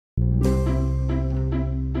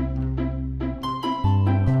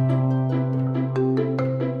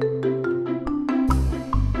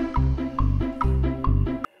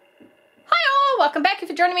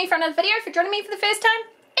joining me for another video, for joining me for the first time.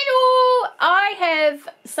 Hello! I have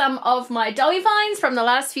some of my Dolly finds from the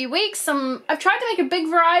last few weeks. I've tried to make a big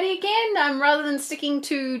variety again, rather than sticking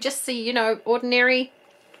to just the, you know, ordinary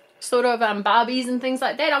sort of Barbies and things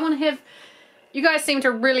like that. I want to have, you guys seem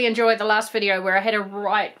to really enjoy the last video where I had a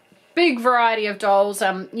right big variety of dolls,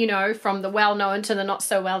 you know, from the well-known to the not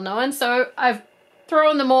so well-known. So I've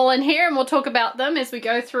thrown them all in here and we'll talk about them as we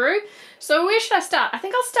go through. So where should I start? I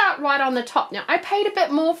think I'll start right on the top. Now I paid a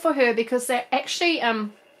bit more for her because they're actually, I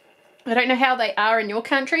don't know how they are in your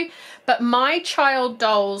country, but My Child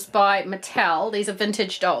dolls by Mattel, these are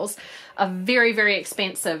vintage dolls, are very, very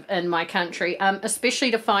expensive in my country,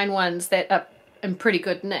 especially to find ones that are in pretty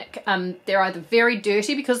good nick. They're either very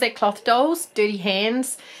dirty because they're cloth dolls, dirty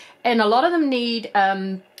hands, and a lot of them need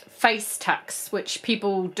face tucks, which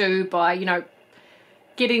people do by, you know,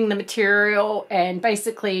 getting the material and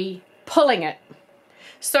basically pulling it.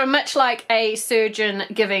 So much like a surgeon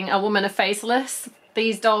giving a woman a facelift,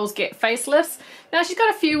 these dolls get facelifts. Now she's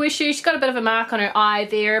got a few issues. She's got a bit of a mark on her eye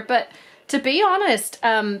there, but to be honest,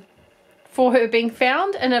 for her being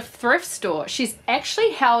found in a thrift store, she's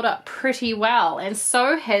actually held up pretty well, and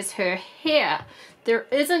so has her hair. There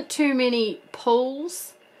isn't too many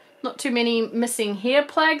pulls, not too many missing hair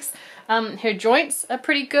plugs. Her joints are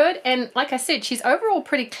pretty good, and like I said, she's overall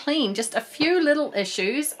pretty clean. Just a few little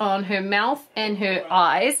issues on her mouth and her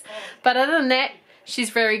eyes, but other than that, she's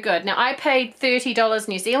very good. Now I paid $30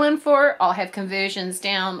 New Zealand for her. I'll have conversions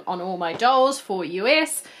down on all my dolls for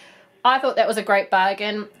US. I thought that was a great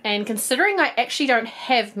bargain, and considering I actually don't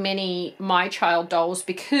have many My Child dolls,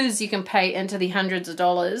 because you can pay into the hundreds of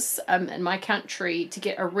dollars in my country to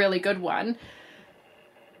get a really good one,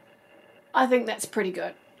 I think that's pretty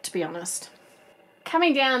good, to be honest.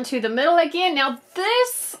 Coming down to the middle again, now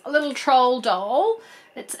this little troll doll,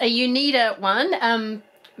 it's a Uneeda one,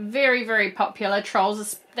 very, very popular.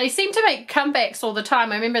 Trolls, they seem to make comebacks all the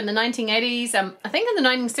time. I remember in the 1980s, I think in the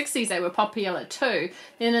 1960s they were popular too.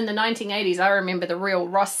 Then in the 1980s I remember the real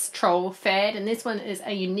Ross troll fad, and this one is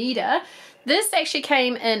a Uneeda. This actually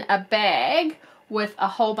came in a bag with a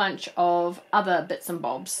whole bunch of other bits and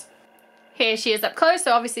bobs. Here she is up close,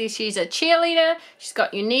 so obviously she's a cheerleader. She's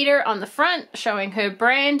got Uneeda on the front showing her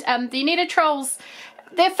brand. The Uneeda Trolls,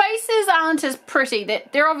 their faces aren't as pretty.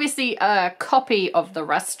 They're obviously a copy of the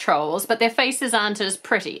Rust Trolls, but their faces aren't as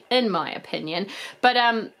pretty, in my opinion. But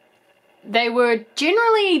they're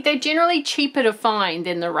generally cheaper to find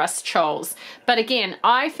than the Rust Trolls. But again,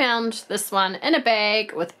 I found this one in a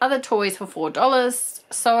bag with other toys for $4.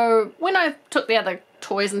 So when I took the other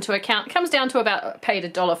toys into account, it comes down to about, I paid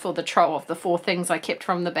 $1 for the troll of the 4 things I kept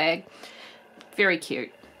from the bag. Very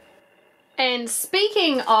cute. And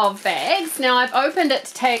speaking of bags, now I've opened it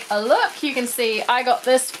to take a look. You can see I got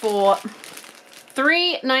this for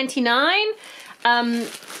 $3.99.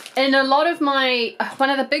 And a lot of one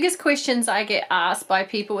of the biggest questions I get asked by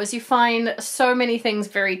people is, you find so many things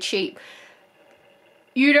very cheap.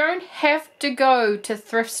 You don't have to go to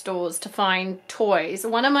thrift stores to find toys.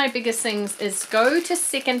 One of my biggest things is go to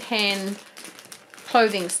secondhand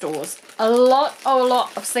clothing stores. A lot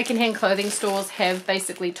of secondhand clothing stores have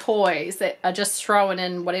basically toys that are just thrown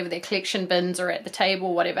in whatever their collection bins are at the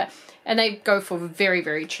table, whatever, and they go for very,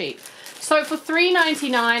 very cheap. So for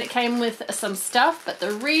 $3.99 it came with some stuff, but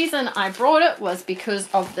the reason I brought it was because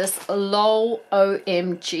of this LOL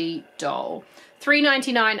OMG doll.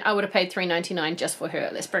 $3.99, I would have paid $3.99 just for her.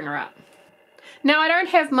 Let's bring her up. Now I don't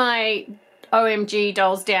have my OMG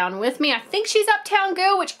dolls down with me. I think she's Uptown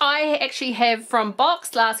Girl, which I actually have from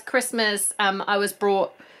box. Last Christmas I was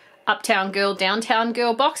brought Uptown Girl, Downtown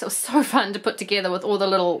Girl box. It was so fun to put together with all the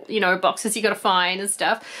little, you know, boxes you gotta find and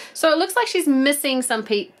stuff. So it looks like she's missing some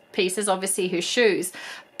pieces, obviously her shoes,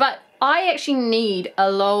 but I actually need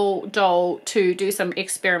a LOL doll to do some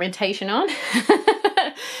experimentation on.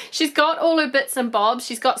 She's got all her bits and bobs.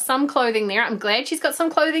 She's got some clothing there. I'm glad she's got some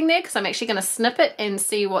clothing there because I'm actually going to snip it and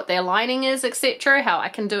see what their lining is, etc. How I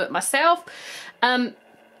can do it myself. And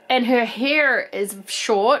her hair is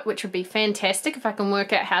short, which would be fantastic if I can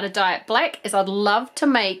work out how to dye it black, as I'd love to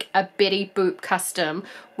make a Betty Boop custom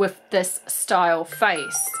with this style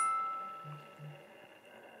face.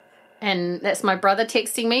 And that's my brother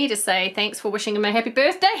texting me to say thanks for wishing him a happy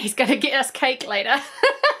birthday. He's going to get us cake later.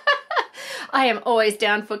 I am always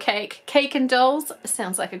down for cake. Cake and dolls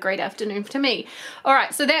sounds like a great afternoon to me.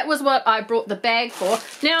 Alright, so that was what I brought the bag for.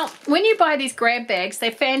 Now, when you buy these grab bags,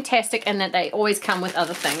 they're fantastic in that they always come with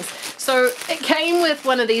other things. So it came with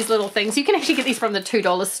one of these little things. You can actually get these from the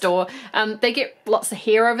 $2 store. They get lots of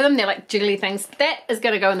hair over them. They're like jiggly things. That is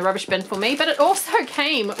going to go in the rubbish bin for me. But it also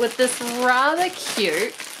came with this rather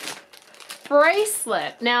cute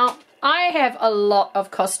bracelet. Now, I have a lot of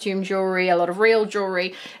costume jewelry, a lot of real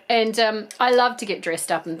jewelry, and I love to get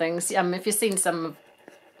dressed up and things. If you've seen some of,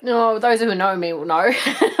 no, those who know me will know,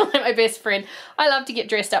 like my best friend, I love to get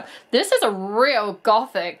dressed up. This is a real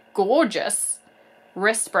gothic, gorgeous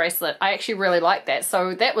wrist bracelet. I actually really like that,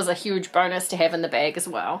 so that was a huge bonus to have in the bag as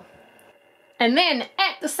well. And then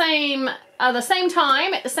at the same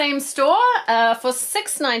time, at the same store, for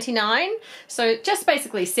 $6.99, so just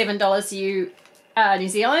basically $7 New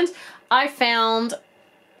Zealand, I found,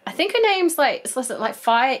 I think her name's like, is it like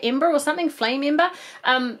Fire Ember or something, Flame Ember?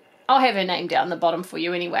 I'll have her name down the bottom for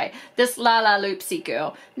you anyway. This Lalaloopsy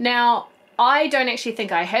girl. Now, I don't actually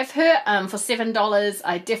think I have her. For $7,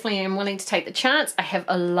 I definitely am willing to take the chance. I have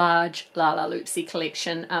a large Lalaloopsy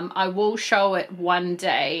collection. I will show it one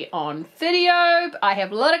day on video. I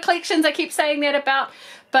have a lot of collections, I keep saying that about.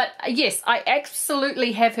 But yes, I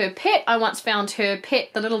absolutely have her pet. I once found her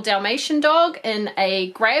pet, the little Dalmatian dog, in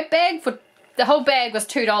a grab bag. For the whole bag was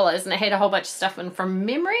 $2 and it had a whole bunch of stuff in from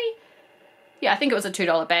memory. Yeah, I think it was a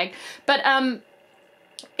 $2 bag. But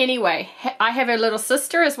anyway, I have her little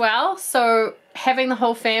sister as well, so having the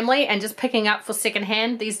whole family and just picking up for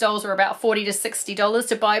secondhand, these dolls are about $40 to $60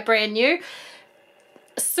 to buy brand new.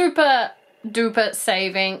 Super duper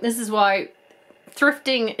saving. This is why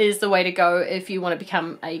thrifting is the way to go if you want to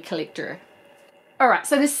become a collector. Alright,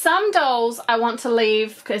 so there's some dolls I want to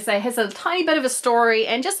leave because they has a tiny bit of a story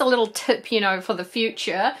and just a little tip, you know, for the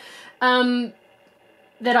future,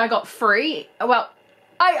 that I got free. Well,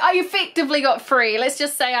 I effectively got free. Let's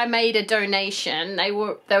just say I made a donation. They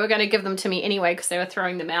were going to give them to me anyway because they were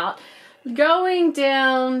throwing them out. Going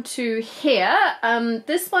down to here,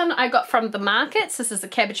 this one I got from the markets. This is a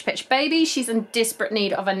Cabbage Patch baby. She's in desperate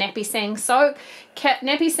need of a nappy sand soak.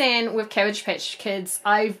 Nappy sand with Cabbage Patch Kids,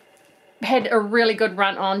 I've had a really good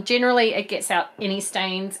run on. Generally it gets out any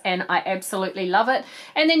stains and I absolutely love it.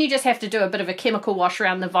 And then you just have to do a bit of a chemical wash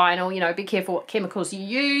around the vinyl. You know, be careful what chemicals you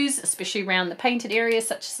use, especially around the painted areas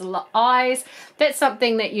such as the eyes. That's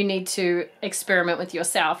something that you need to experiment with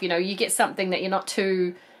yourself. You know, you get something that you're not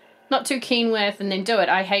too keen with and then do it.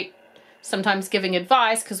 I hate sometimes giving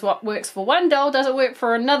advice because what works for one doll doesn't work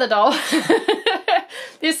for another doll.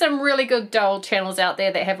 There's some really good doll channels out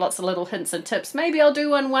there that have lots of little hints and tips. Maybe I'll do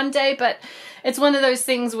one day, but it's one of those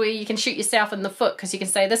things where you can shoot yourself in the foot because you can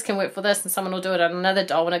say this can work for this and someone will do it on another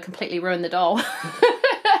doll and it completely ruin the doll.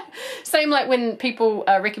 Same like when people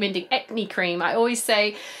are recommending acne cream. I always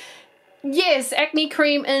say, yes, acne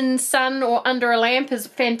cream in sun or under a lamp is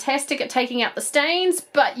fantastic at taking out the stains,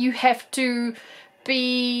 but you have to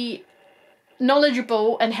be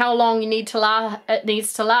knowledgeable and how long you need to it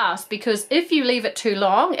needs to last, because if you leave it too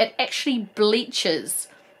long it actually bleaches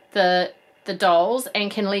the dolls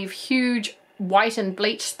and can leave huge white and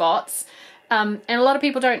bleach spots, and a lot of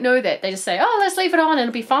people don't know that. They just say, oh, let's leave it on and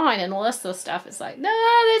it'll be fine and all this sort of stuff. It's like,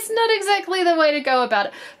 no, that's not exactly the way to go about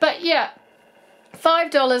it. But yeah,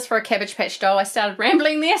 $5 for a Cabbage Patch doll. I started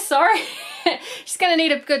rambling there, sorry. She's gonna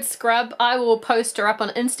need a good scrub. I will post her up on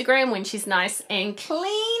Instagram when she's nice and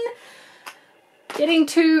clean. Getting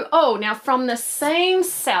to, oh, now from the same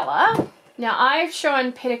seller. Now I've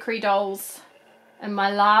shown Pedigree dolls in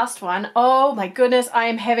my last one. Oh my goodness, I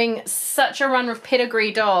am having such a run with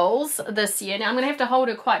Pedigree dolls this year. Now I'm going to have to hold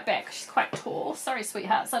her quite back. She's quite tall. Sorry,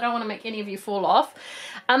 sweethearts. I don't want to make any of you fall off.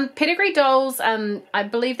 Pedigree dolls, I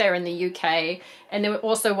believe they're in the UK, and there were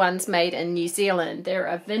also ones made in New Zealand. They're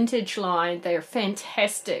a vintage line. They're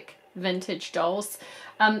fantastic vintage dolls.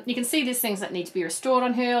 You can see there's things that need to be restored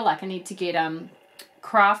on her. Like I need to get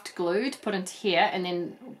craft glue to put into here, and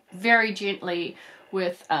then very gently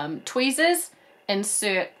with tweezers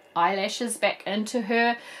insert eyelashes back into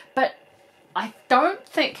her. But I don't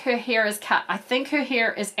think her hair is cut. I think her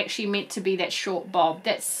hair is actually meant to be that short bob.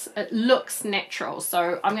 It looks natural,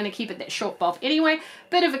 so I'm going to keep it that short bob anyway.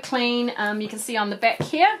 Bit of a clean. You can see on the back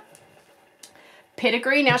here,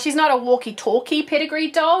 Pedigree. Now she's not a walkie-talkie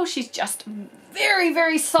Pedigree doll. She's just very,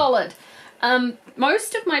 very solid.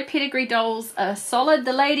 Most of my Pedigree dolls are solid.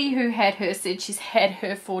 The lady who had her said she's had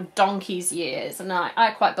her for donkey's years, and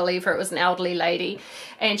I quite believe her. It was an elderly lady,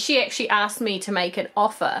 and she actually asked me to make an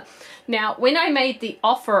offer. Now, when I made the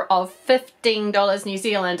offer of $15 New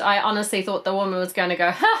Zealand, I honestly thought the woman was going to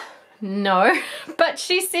go, huh, no. But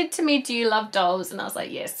she said to me, do you love dolls? And I was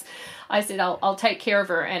like, yes. I said, I'll take care of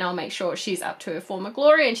her and I'll make sure she's up to her former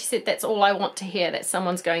glory. And she said, that's all I want to hear, that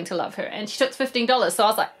someone's going to love her. And she took $15. So I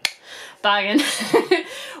was like, bargain.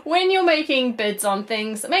 When you're making bids on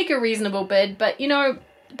things, make a reasonable bid. But, you know,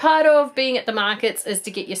 part of being at the markets is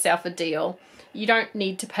to get yourself a deal. You don't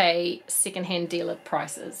need to pay secondhand dealer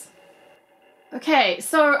prices. Okay,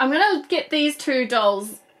 so I'm going to get these two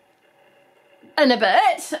dolls in a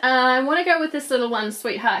bit. I want to go with this little one,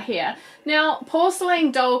 Sweetheart, here. Now,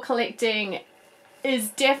 porcelain doll collecting is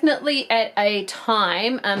definitely at a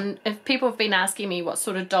time, if people have been asking me what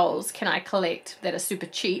sort of dolls can I collect that are super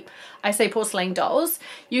cheap, I say porcelain dolls.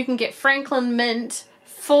 You can get Franklin Mint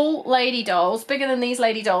full lady dolls, bigger than these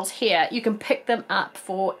lady dolls here. You can pick them up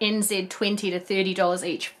for NZ $20 to $30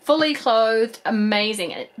 each, fully clothed,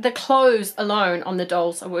 amazing. The clothes alone on the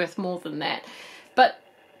dolls are worth more than that. But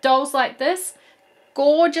dolls like this,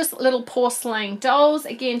 gorgeous little porcelain dolls.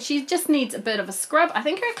 Again, she just needs a bit of a scrub. I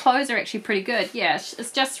think her clothes are actually pretty good. Yeah,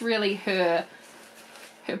 it's just really her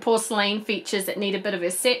porcelain features that need a bit of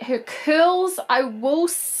a set. Her curls I will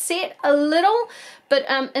set a little, but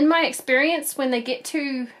in my experience, when they get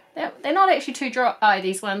to, they're not actually too dry,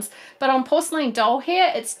 these ones, but on porcelain doll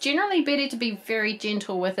hair, it's generally better to be very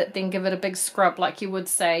gentle with it than give it a big scrub like you would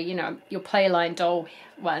say, you know, your playline doll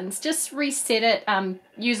ones. Just reset it,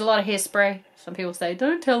 use a lot of hairspray. Some people say,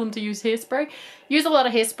 don't tell them to use hairspray. Use a lot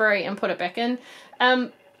of hairspray and put it back in.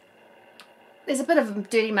 There's a bit of a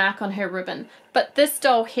dirty mark on her ribbon, but this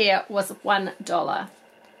doll here was $1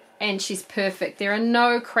 and she's perfect. There are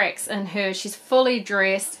no cracks in her. She's fully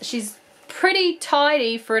dressed. She's pretty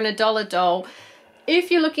tidy for an $1 doll.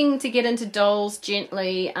 If you're looking to get into dolls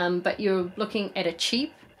gently, but you're looking at a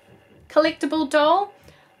cheap collectible doll,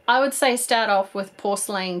 I would say start off with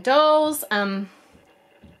porcelain dolls.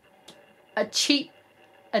 A cheap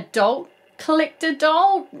adult collector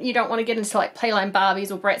doll, you don't want to get into like Playline Barbies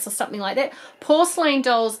or Bratz or something like that. Porcelain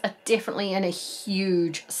dolls are definitely in a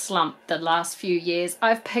huge slump the last few years.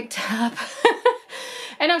 I've picked up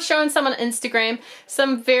and I've shown some on Instagram,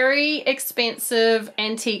 some very expensive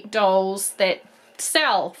antique dolls that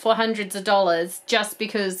sell for hundreds of dollars just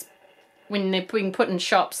because when they're being put in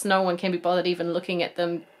shops, no one can be bothered even looking at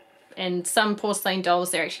them. And some porcelain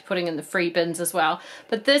dolls they're actually putting in the free bins as well.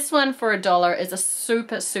 But this one for $1 is a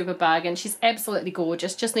super bargain. She's absolutely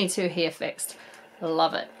gorgeous. Just needs her hair fixed.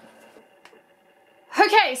 Love it.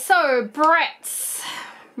 Okay, so Bratz.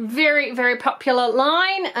 Very popular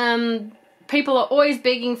line. People are always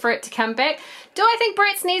begging for it to come back. Do I think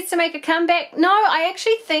Bratz needs to make a comeback? No, I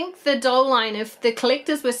actually think the doll line, if the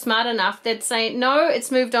collectors were smart enough, they'd say, no,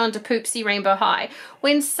 it's moved on to Poopsie Rainbow High.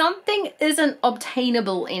 When something isn't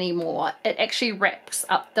obtainable anymore, it actually wraps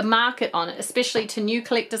up the market on it, especially to new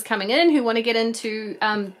collectors coming in who want to get into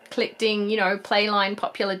collecting, you know, playline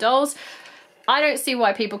popular dolls. I don't see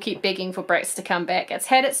why people keep begging for Bratz to come back. It's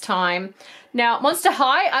had its time. Now, Monster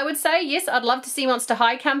High, I would say, yes, I'd love to see Monster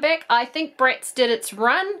High come back. I think Bratz did its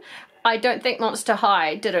run. I don't think Monster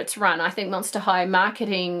High did its run. I think Monster High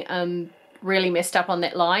marketing really messed up on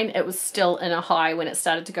that line. It was still in a high when it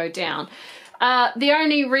started to go down.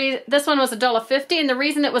 This one was $1.50, and the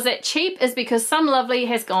reason it was that cheap is because some lovely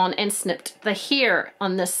has gone and snipped the hair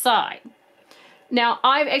on this side. Now,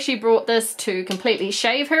 I've actually brought this to completely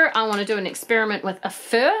shave her. I want to do an experiment with a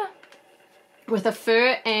fur. With a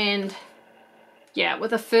fur and, yeah,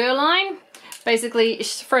 with a fur line. Basically,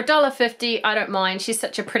 for $1.50, I don't mind. She's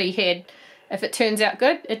such a pretty head. If it turns out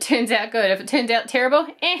good, it turns out good. If it turns out terrible,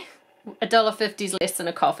 $1.50 is less than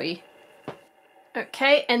a coffee.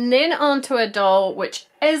 Okay, and then onto a doll, which,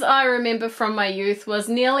 as I remember from my youth, was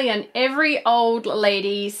nearly in every old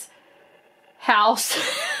lady's house.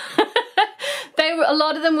 A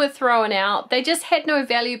lot of them were thrown out. They just had no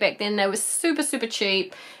value back then. They were super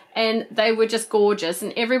cheap, and they were just gorgeous,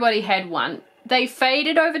 and everybody had one. They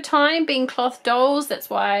faded over time being cloth dolls. That's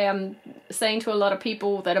why I'm saying to a lot of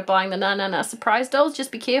people that are buying the Na surprise dolls,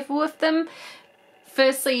 just be careful with them.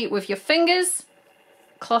 Firstly, with your fingers,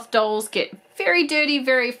 cloth dolls get very dirty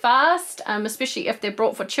very fast, especially if they're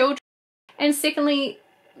bought for children. And secondly,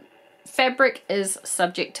 fabric is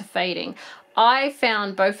subject to fading. I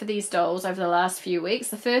found both of these dolls over the last few weeks.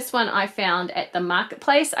 The first one I found at the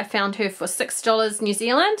marketplace. I found her for $6 New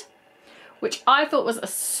Zealand, which I thought was a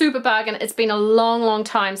super bargain. It's been a long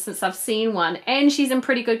time since I've seen one, and she's in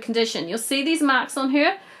pretty good condition. You'll see these marks on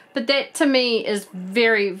her, but that to me is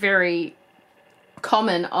very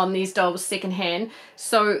common on these dolls secondhand.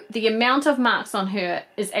 So the amount of marks on her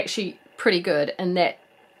is actually pretty good, and that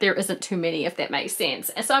there isn't too many, if that makes sense.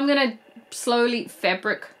 And so I'm going to slowly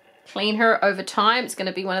fabric clean her over time. It's going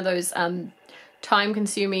to be one of those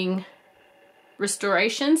time-consuming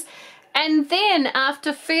restorations. And then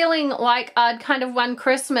after feeling like I'd kind of won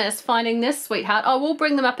Christmas finding this sweetheart, I will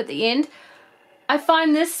bring them up at the end. I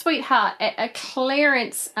find this sweetheart at a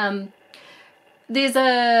clearance. There's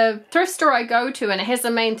a thrift store I go to, and it has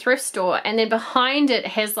a main thrift store, and then behind it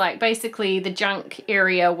has like basically the junk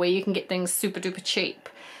area where you can get things super duper cheap.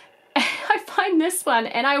 I find this one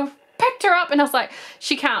and I picked her up and I was like,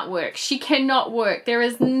 she can't work. She cannot work. There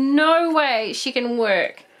is no way she can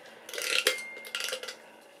work.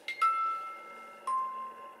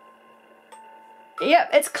 Yep,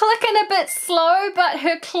 it's clicking a bit slow, but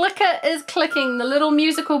her clicker is clicking, the little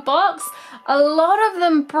musical box. A lot of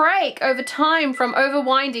them break over time from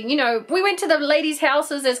overwinding. You know, we went to the ladies'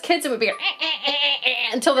 houses as kids and we'd be going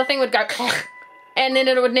until the thing would go and then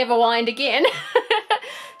it would never wind again.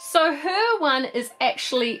 So her one is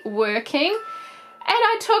actually working. And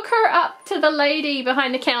I took her up to the lady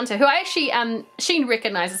behind the counter who I actually, she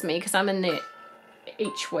recognizes me because I'm in there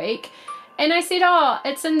each week. And I said, oh,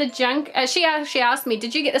 it's in the junk. She actually asked me,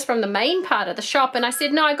 did you get this from the main part of the shop? And I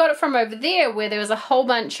said, no, I got it from over there where there was a whole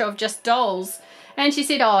bunch of just dolls. And she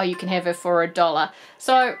said, oh, you can have her for $1.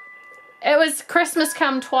 So it was Christmas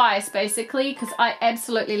come twice, basically, because I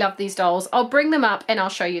absolutely love these dolls. I'll bring them up and I'll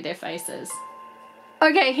show you their faces.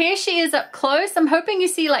 Okay, here she is up close. I'm hoping you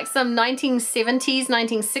see like some 1970s,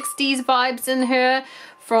 1960s vibes in her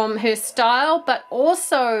from her style, but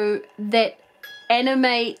also that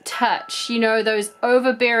anime touch, you know, those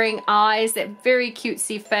overbearing eyes, that very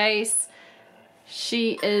cutesy face.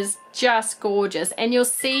 She is just gorgeous. And you'll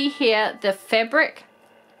see here the fabric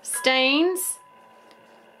stains.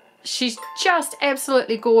 She's just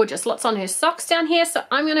absolutely gorgeous. Lots on her socks down here, so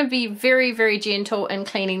I'm going to be very, very gentle in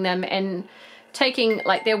cleaning them and taking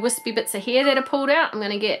like their wispy bits of hair that are pulled out. I'm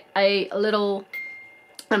going to get a little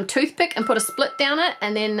toothpick and put a split down it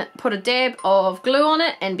and then put a dab of glue on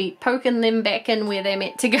it and be poking them back in where they're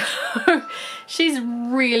meant to go. She's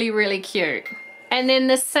really, really cute. And then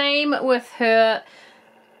the same with her.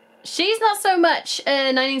 She's not so much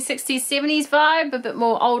a 1960s, 70s vibe, a bit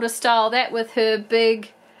more older style. That with her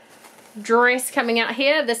big dress coming out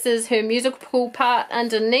here. This is her musical part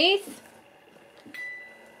underneath.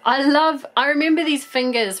 I remember these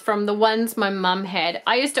fingers from the ones my mum had.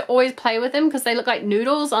 I used to always play with them because they look like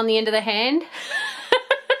noodles on the end of the hand.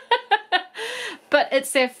 But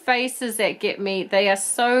it's their faces that get me. They are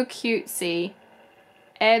so cutesy.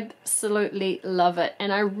 Absolutely love it.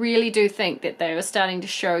 And I really do think that they were starting to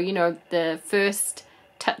show, you know, the first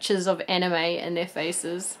touches of anime in their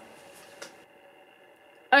faces.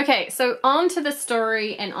 Okay, so on to the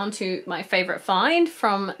story and on to my favorite find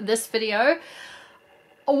from this video.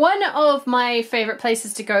 One of my favorite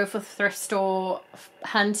places to go for thrift store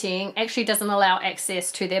hunting actually doesn't allow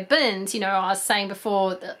access to their bins. You know, I was saying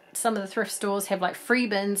before that some of the thrift stores have like free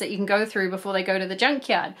bins that you can go through before they go to the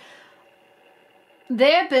junkyard.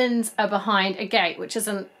 Their bins are behind a gate, which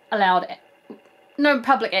isn't allowed, no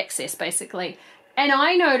public access basically. And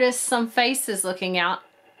I noticed some faces looking out.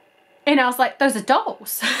 And I was like, those are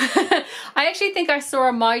dolls. I actually think I saw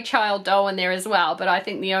a My Child doll in there as well, but I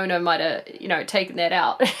think the owner might have, you know, taken that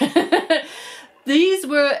out. These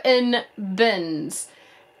were in bins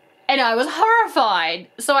and I was horrified.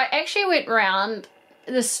 So I actually went round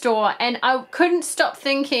the store and I couldn't stop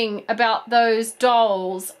thinking about those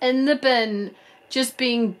dolls in the bin just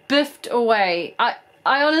being biffed away. I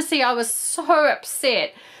honestly, I was so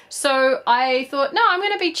upset. So I thought, no, I'm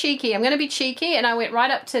going to be cheeky. I'm going to be cheeky. And I went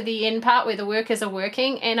right up to the end part where the workers are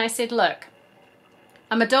working. And I said, look,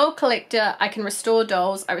 I'm a doll collector. I can restore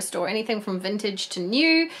dolls. I restore anything from vintage to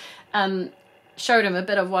new. Showed him a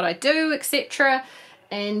bit of what I do, etc.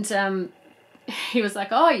 And he was like,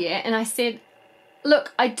 oh, yeah. And I said,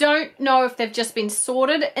 look, I don't know if they've just been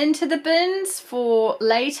sorted into the bins for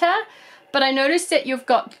later. But I noticed that you've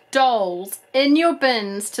got dolls in your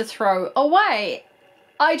bins to throw away.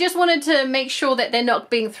 I just wanted to make sure that they're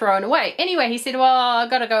not being thrown away. Anyway, he said, well, I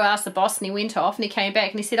got to go ask the boss. And he went off and he came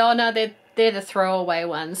back and he said, oh, no, they're the throwaway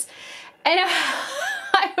ones. And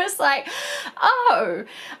I was like, oh,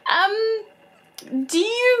 do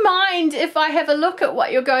you mind if I have a look at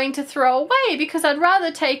what you're going to throw away? Because I'd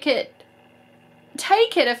rather take it.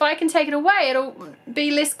 If I can take it away, it'll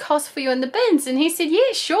be less cost for you in the bins. And he said,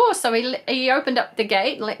 yeah, sure. So he opened up the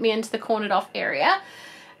gate and let me into the cornered off area.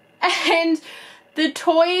 And the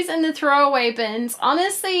toys in the throwaway bins,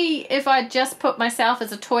 honestly, if I'd just put myself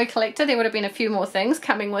as a toy collector, there would have been a few more things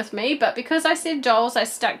coming with me. But because I said dolls, I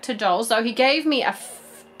stuck to dolls. So he gave me a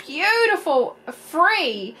beautiful,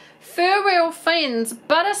 free Fur Real Friends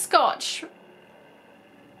butterscotch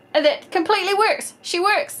that completely works. She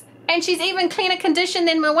works. And she's even cleaner condition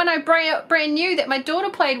than my one I brand new that my daughter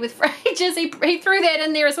played with for ages. He threw that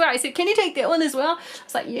in there as well. I said, can you take that one as well? I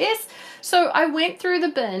was like, yes. So I went through the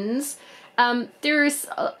bins. And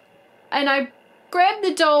I grabbed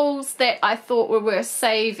the dolls that I thought were worth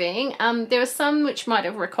saving. There were some which might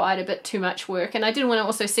have required a bit too much work, and I didn't want to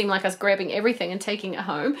also seem like I was grabbing everything and taking it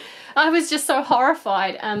home. I was just so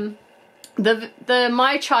horrified. The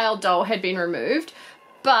My Child doll had been removed,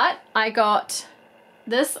 But I got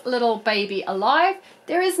this little baby alive.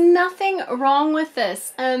 There is nothing wrong with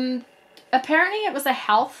this. Apparently it was a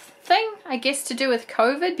health thing, I guess, to do with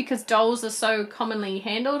COVID, because dolls are so commonly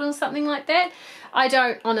handled and something like that. I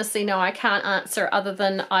don't honestly know. I can't answer, other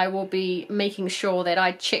than I will be making sure that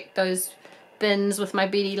I check those bins with my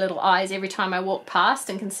beady little eyes every time I walk past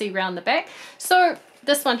and can see round the back. So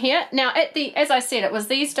this one here, now as I said, it was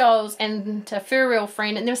these dolls and a fur real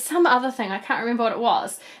friend, and there was some other thing, I can't remember what it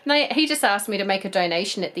was, and he just asked me to make a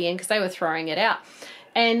donation at the end because they were throwing it out.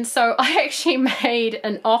 And so I actually made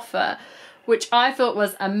an offer which I thought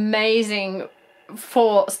was amazing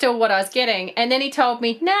for still what I was getting, and then he told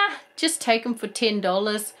me, nah, just take them for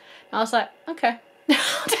 $10. I was like, okay.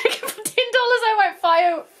 I'll take them for $10,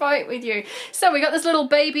 I won't fight with you. So we got this little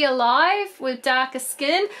baby alive with darker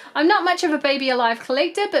skin. I'm not much of a baby alive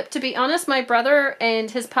collector, but to be honest, my brother and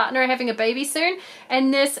his partner are having a baby soon,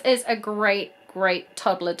 and this is a great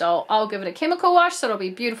toddler doll. I'll give it a chemical wash so it'll be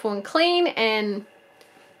beautiful and clean, and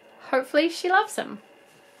hopefully she loves him.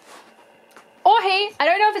 Or he. I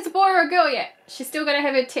don't know if it's a boy or a girl yet. She's still got to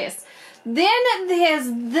have her test. Then there's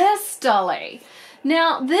this Dolly.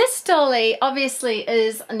 Now this Dolly obviously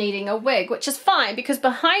is needing a wig, which is fine, because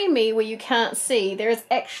behind me, where you can't see, there is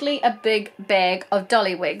actually a big bag of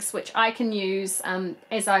Dolly wigs, which I can use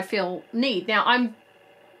as I feel need. Now I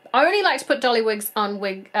only like to put Dolly wigs on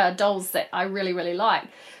dolls that I really like,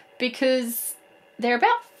 because they're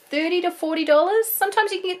about $30 to $40.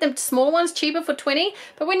 Sometimes you can get them small ones cheaper for $20,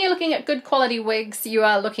 but when you're looking at good quality wigs, you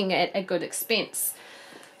are looking at a good expense.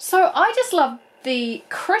 So I just love the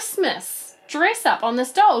Christmas dress up on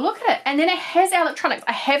this doll. Look at it. And then it has electronics.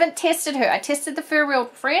 I haven't tested her. I tested the fur real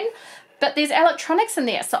friend, but there's electronics in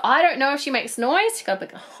there, so I don't know if she makes noise. She's got a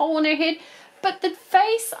big hole in her head. But the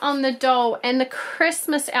face on the doll and the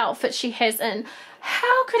Christmas outfit she has in,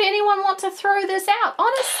 how could anyone want to throw this out?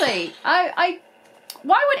 Honestly,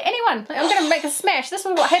 why would anyone? I'm going to make a smash. This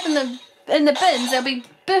is what happened in the bins. They'll be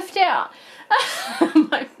biffed out.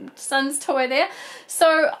 My son's toy there.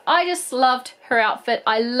 So I just loved her outfit.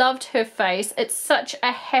 I loved her face. It's such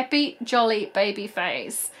a happy, jolly baby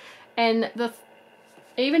face. And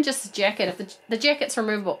even just the jacket, if the jacket's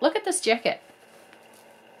removable. Look at this jacket.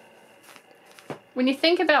 When you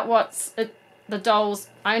think about the dolls,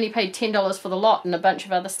 I only paid $10 for the lot, and a bunch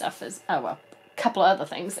of other stuff is, oh well, a couple of other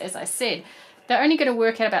things, as I said. They're only going to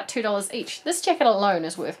work out about $2 each. This jacket alone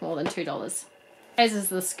is worth more than $2, as is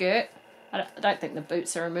the skirt. I don't think the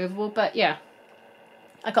boots are removable, but yeah,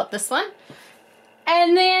 I got this one.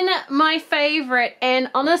 And then my favorite, and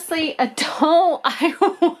honestly a doll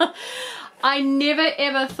I never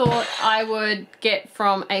ever thought I would get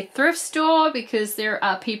from a thrift store, because there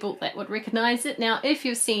are people that would recognize it. Now, if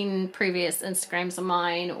you've seen previous Instagrams of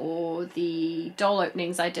mine or the doll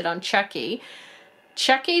openings I did on Chucky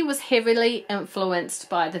was heavily influenced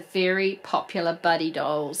by the very popular Buddy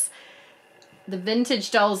dolls. The vintage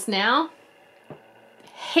dolls now,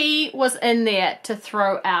 he was in there to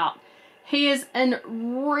throw out. He is in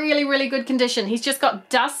really good condition. He's just got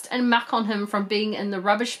dust and muck on him from being in the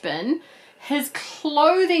rubbish bin. His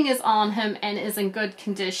clothing is on him and is in good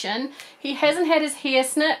condition. He hasn't had his hair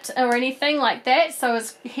snipped or anything like that, so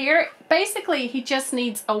his hair, basically he just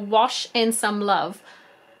needs a wash and some love.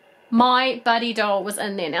 My Buddy doll was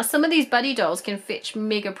in there. Now, some of these Buddy dolls can fetch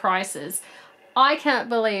mega prices. I can't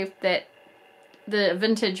believe that the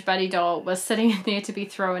vintage Buddy doll was sitting in there to be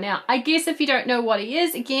thrown out. I guess if you don't know what he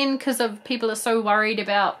is, again, because of people are so worried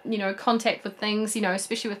about, you know, contact with things, you know,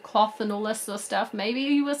 especially with cloth and all this sort of stuff, maybe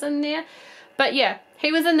he was in there. But yeah,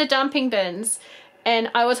 he was in the dumping bins, and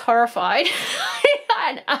I was horrified.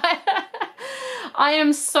 I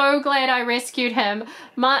am so glad I rescued him.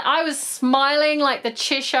 I was smiling like the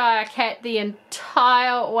Cheshire Cat the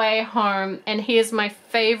entire way home, and he is my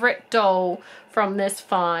favorite doll from this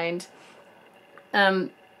find.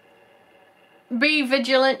 Be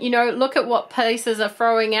vigilant, you know, look at what places are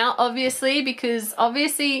throwing out, obviously, because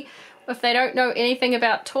obviously if they don't know anything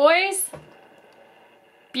about toys,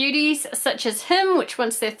 beauties such as him, which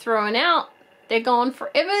once they're thrown out, they're gone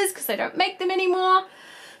forever because they don't make them anymore.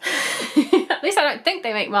 At least I don't think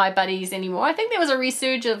they make my buddies anymore. I think there was a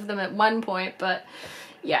resurgence of them at one point, but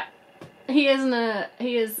yeah, he's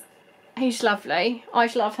lovely. I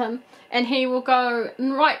love him, and he will go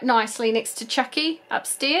right nicely next to Chucky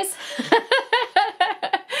upstairs.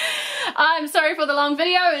 I'm sorry for the long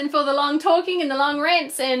video and for the long talking and the long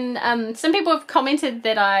rants, and some people have commented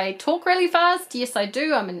that I talk really fast. Yes, I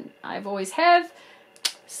do. I mean, I've always have.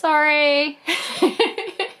 Sorry.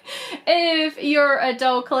 If you're a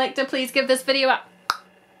doll collector, please give this video a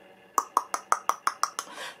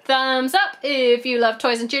thumbs up. If you love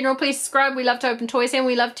toys in general, please subscribe. We love to open toys and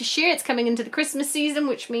we love to share. It's coming into the Christmas season,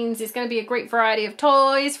 which means there's going to be a great variety of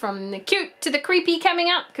toys from the cute to the creepy coming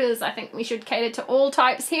up, because I think we should cater to all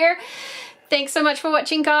types here. Thanks so much for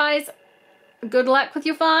watching, guys. Good luck with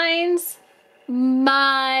your finds.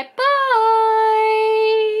 Bye. Bye.